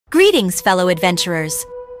Greetings, fellow adventurers!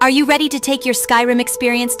 Are you ready to take your Skyrim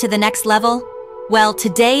experience to the next level? Well,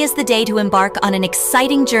 today is the day to embark on an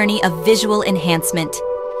exciting journey of visual enhancement.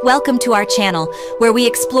 Welcome to our channel, where we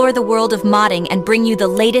explore the world of modding and bring you the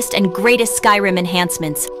latest and greatest Skyrim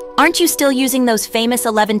enhancements. Aren't you still using those famous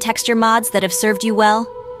 11 texture mods that have served you well?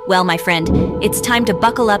 Well, my friend, it's time to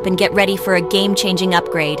buckle up and get ready for a game-changing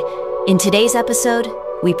upgrade. In today's episode,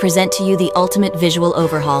 we present to you the ultimate visual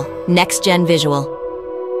overhaul, NextGen Visual.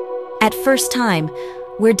 At first time,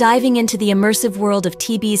 we're diving into the immersive world of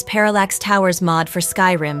TB's Parallax Towers mod for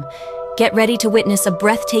Skyrim. Get ready to witness a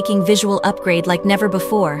breathtaking visual upgrade like never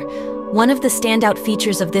before. One of the standout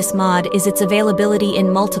features of this mod is its availability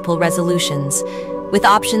in multiple resolutions. With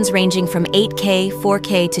options ranging from 8K,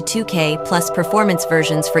 4K to 2K plus performance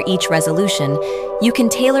versions for each resolution, you can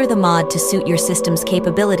tailor the mod to suit your system's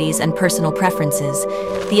capabilities and personal preferences.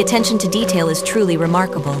 The attention to detail is truly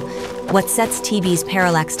remarkable. What sets TB's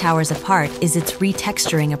Parallax Towers apart is its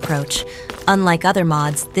retexturing approach. Unlike other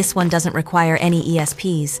mods, this one doesn't require any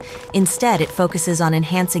ESPs. Instead, it focuses on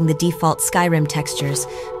enhancing the default Skyrim textures,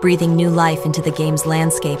 breathing new life into the game's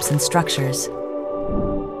landscapes and structures.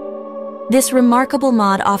 This remarkable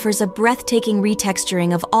mod offers a breathtaking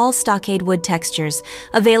retexturing of all Stockade wood textures,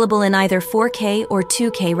 available in either 4K or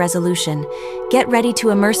 2K resolution. Get ready to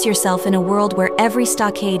immerse yourself in a world where every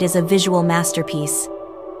Stockade is a visual masterpiece.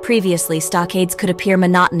 Previously, Stockades could appear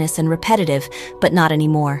monotonous and repetitive, but not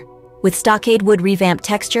anymore. With Stockade wood revamped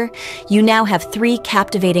texture, you now have 3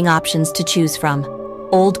 captivating options to choose from: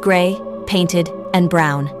 old gray, painted, and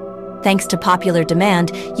brown. Thanks to popular demand,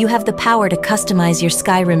 you have the power to customize your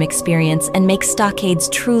Skyrim experience and make Stockades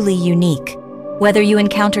truly unique. Whether you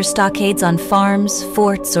encounter Stockades on farms,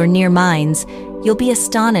 forts, or near mines, you'll be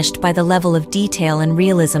astonished by the level of detail and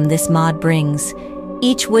realism this mod brings.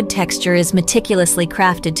 Each wood texture is meticulously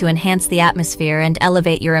crafted to enhance the atmosphere and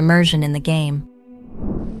elevate your immersion in the game.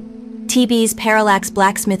 TB's Parallax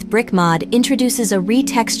Blacksmith brick mod introduces a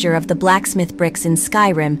retexture of the Blacksmith bricks in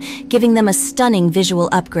Skyrim, giving them a stunning visual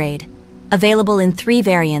upgrade. Available in 3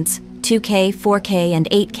 variants, 2K, 4K, and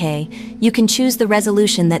 8K, you can choose the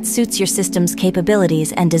resolution that suits your system's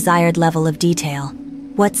capabilities and desired level of detail.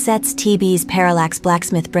 What sets TB's Parallax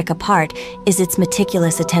Blacksmith brick apart is its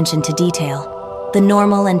meticulous attention to detail. The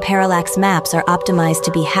normal and parallax maps are optimized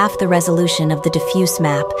to be half the resolution of the diffuse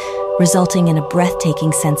map, resulting in a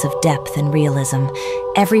breathtaking sense of depth and realism.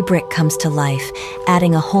 Every brick comes to life,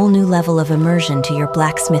 adding a whole new level of immersion to your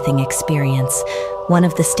blacksmithing experience. One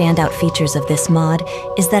of the standout features of this mod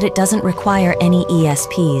is that it doesn't require any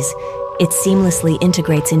ESPs. It seamlessly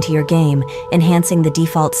integrates into your game, enhancing the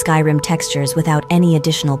default Skyrim textures without any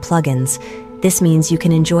additional plugins. This means you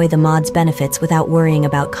can enjoy the mod's benefits without worrying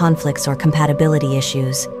about conflicts or compatibility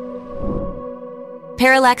issues.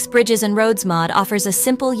 Parallax Bridges and Roads mod offers a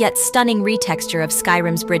simple yet stunning retexture of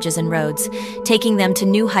Skyrim's bridges and roads, taking them to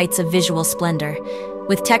new heights of visual splendor.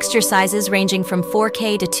 With texture sizes ranging from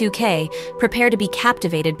 4K to 2K, prepare to be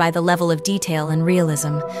captivated by the level of detail and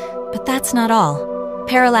realism. But that's not all.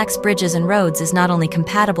 Parallax Bridges and Roads is not only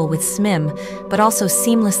compatible with SMIM, but also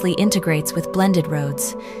seamlessly integrates with blended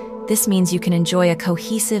roads. This means you can enjoy a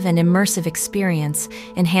cohesive and immersive experience,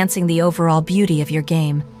 enhancing the overall beauty of your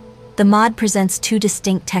game. The mod presents 2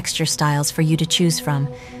 distinct texture styles for you to choose from.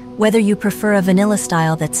 Whether you prefer a vanilla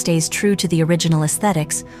style that stays true to the original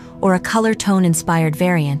aesthetics, or a color tone-inspired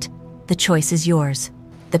variant, the choice is yours.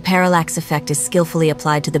 The parallax effect is skillfully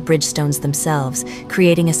applied to the bridgestones themselves,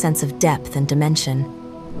 creating a sense of depth and dimension.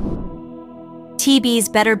 TB's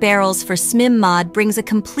Better Barrels for SMIM mod brings a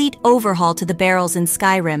complete overhaul to the barrels in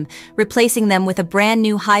Skyrim, replacing them with a brand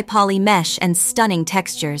new high-poly mesh and stunning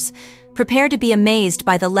textures. Prepare to be amazed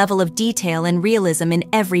by the level of detail and realism in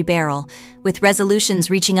every barrel. With resolutions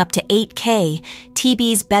reaching up to 8K,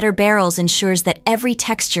 TB's Better Barrels ensures that every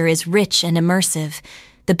texture is rich and immersive.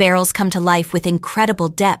 The barrels come to life with incredible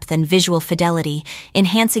depth and visual fidelity,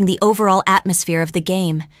 enhancing the overall atmosphere of the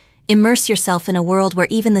game. Immerse yourself in a world where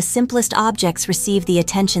even the simplest objects receive the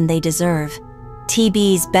attention they deserve.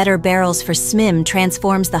 TB's Better Barrels for SMIM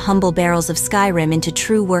transforms the humble barrels of Skyrim into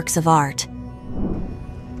true works of art.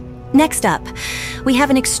 Next up, we have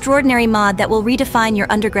an extraordinary mod that will redefine your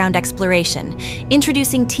underground exploration,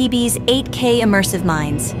 introducing TB's 8K Immersive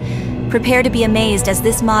Mines. Prepare to be amazed as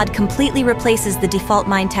this mod completely replaces the default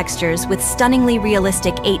mine textures with stunningly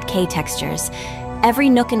realistic 8K textures.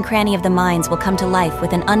 Every nook and cranny of the mines will come to life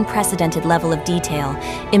with an unprecedented level of detail,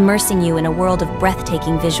 immersing you in a world of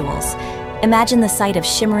breathtaking visuals. Imagine the sight of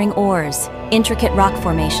shimmering ores, intricate rock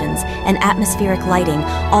formations, and atmospheric lighting,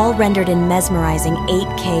 all rendered in mesmerizing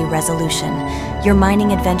 8K resolution. Your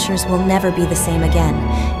mining adventures will never be the same again.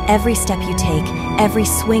 Every step you take, every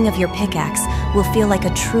swing of your pickaxe will feel like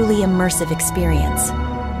a truly immersive experience.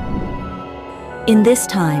 In this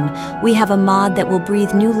time, we have a mod that will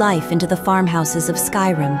breathe new life into the farmhouses of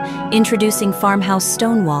Skyrim, introducing Farmhouse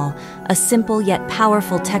Stonewall, a simple yet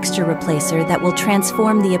powerful texture replacer that will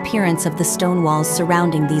transform the appearance of the stone walls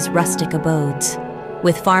surrounding these rustic abodes.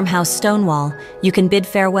 With Farmhouse Stonewall, you can bid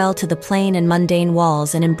farewell to the plain and mundane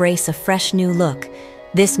walls and embrace a fresh new look.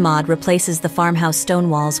 This mod replaces the farmhouse stone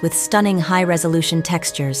walls with stunning high-resolution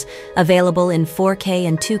textures, available in 4K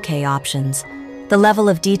and 2K options. The level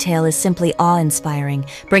of detail is simply awe-inspiring,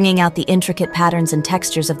 bringing out the intricate patterns and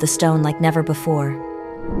textures of the stone like never before.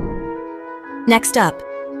 Next up,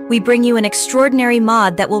 we bring you an extraordinary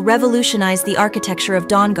mod that will revolutionize the architecture of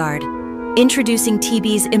Dawnguard. Introducing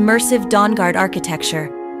TB's Immersive Dawnguard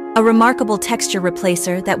architecture, a remarkable texture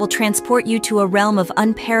replacer that will transport you to a realm of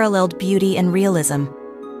unparalleled beauty and realism.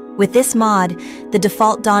 With this mod, the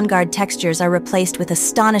default Dawnguard textures are replaced with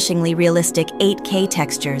astonishingly realistic 8K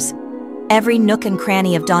textures. Every nook and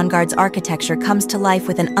cranny of Dawnguard's architecture comes to life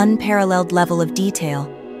with an unparalleled level of detail.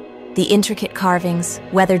 The intricate carvings,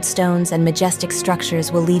 weathered stones, and majestic structures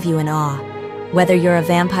will leave you in awe. Whether you're a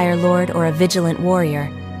vampire lord or a vigilant warrior,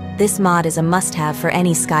 this mod is a must-have for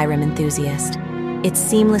any Skyrim enthusiast. It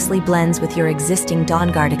seamlessly blends with your existing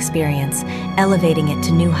Dawnguard experience, elevating it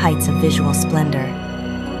to new heights of visual splendor.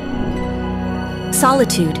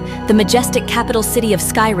 Solitude, the majestic capital city of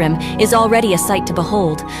Skyrim, is already a sight to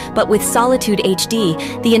behold, but with Solitude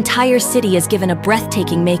HD, the entire city is given a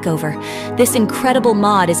breathtaking makeover. This incredible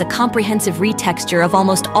mod is a comprehensive retexture of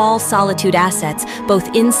almost all Solitude assets,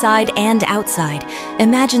 both inside and outside.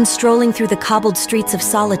 Imagine strolling through the cobbled streets of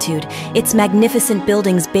Solitude, its magnificent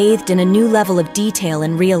buildings bathed in a new level of detail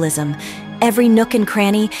and realism. Every nook and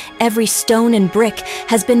cranny, every stone and brick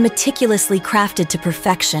has been meticulously crafted to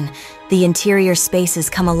perfection. The interior spaces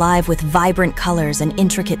come alive with vibrant colors and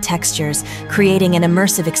intricate textures, creating an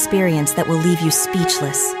immersive experience that will leave you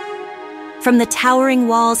speechless. From the towering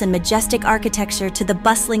walls and majestic architecture to the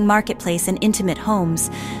bustling marketplace and intimate homes,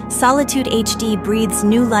 Solitude HD breathes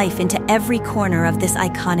new life into every corner of this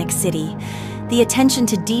iconic city. The attention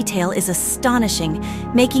to detail is astonishing,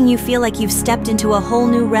 making you feel like you've stepped into a whole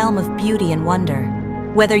new realm of beauty and wonder.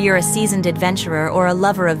 Whether you're a seasoned adventurer or a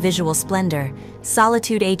lover of visual splendor,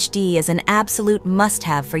 Solitude HD is an absolute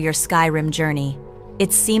must-have for your Skyrim journey.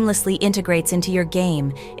 It seamlessly integrates into your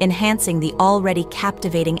game, enhancing the already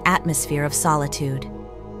captivating atmosphere of Solitude.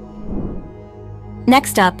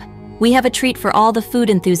 Next up, we have a treat for all the food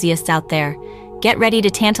enthusiasts out there. Get ready to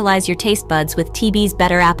tantalize your taste buds with TB's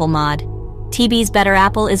Better Apple mod. TB's Better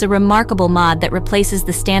Apple is a remarkable mod that replaces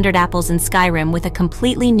the standard apples in Skyrim with a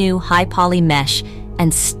completely new high-poly mesh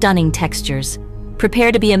and stunning textures.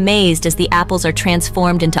 Prepare to be amazed as the apples are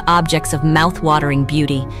transformed into objects of mouth-watering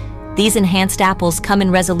beauty. These enhanced apples come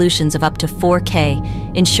in resolutions of up to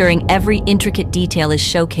 4K, ensuring every intricate detail is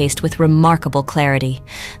showcased with remarkable clarity.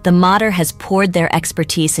 The modder has poured their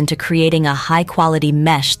expertise into creating a high-quality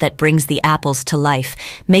mesh that brings the apples to life,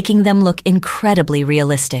 making them look incredibly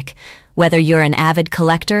realistic. Whether you're an avid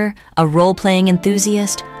collector, a role-playing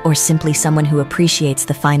enthusiast, or simply someone who appreciates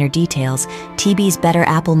the finer details, TB's Better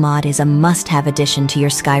Apple mod is a must-have addition to your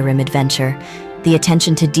Skyrim adventure. The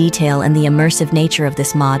attention to detail and the immersive nature of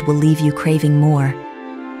this mod will leave you craving more.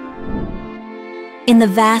 In the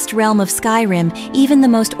vast realm of Skyrim, even the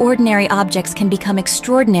most ordinary objects can become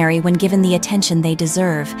extraordinary when given the attention they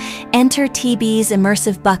deserve. Enter TB's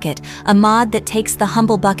Immersive Bucket, a mod that takes the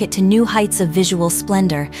humble bucket to new heights of visual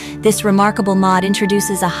splendor. This remarkable mod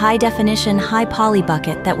introduces a high-definition, high-poly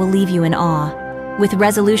bucket that will leave you in awe. With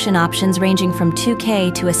resolution options ranging from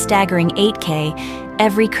 2K to a staggering 8K,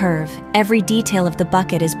 every curve, every detail of the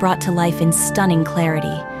bucket is brought to life in stunning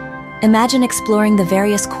clarity. Imagine exploring the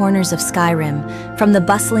various corners of Skyrim, from the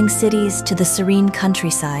bustling cities to the serene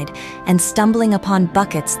countryside, and stumbling upon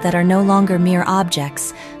buckets that are no longer mere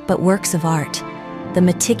objects, but works of art. The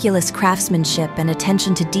meticulous craftsmanship and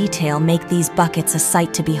attention to detail make these buckets a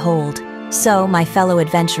sight to behold. So, my fellow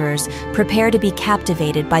adventurers, prepare to be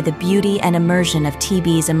captivated by the beauty and immersion of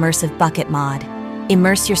TB's Immersive Bucket mod.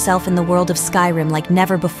 Immerse yourself in the world of Skyrim like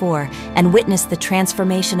never before and witness the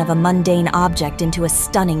transformation of a mundane object into a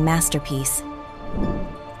stunning masterpiece.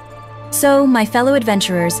 So, my fellow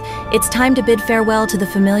adventurers, it's time to bid farewell to the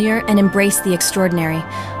familiar and embrace the extraordinary.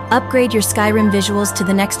 Upgrade your Skyrim visuals to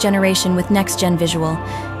the next generation with NextGen Visual.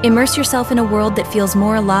 Immerse yourself in a world that feels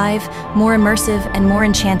more alive, more immersive, and more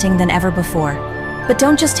enchanting than ever before. But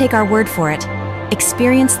don't just take our word for it.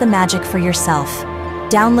 Experience the magic for yourself.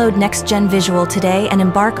 Download NextGen Visual today and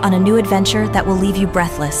embark on a new adventure that will leave you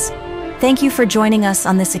breathless. Thank you for joining us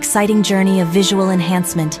on this exciting journey of visual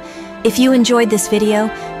enhancement. If you enjoyed this video,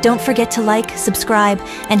 don't forget to like, subscribe,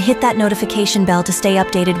 and hit that notification bell to stay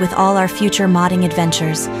updated with all our future modding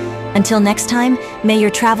adventures. Until next time, may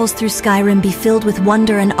your travels through Skyrim be filled with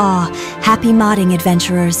wonder and awe. Happy modding,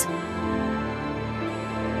 adventurers!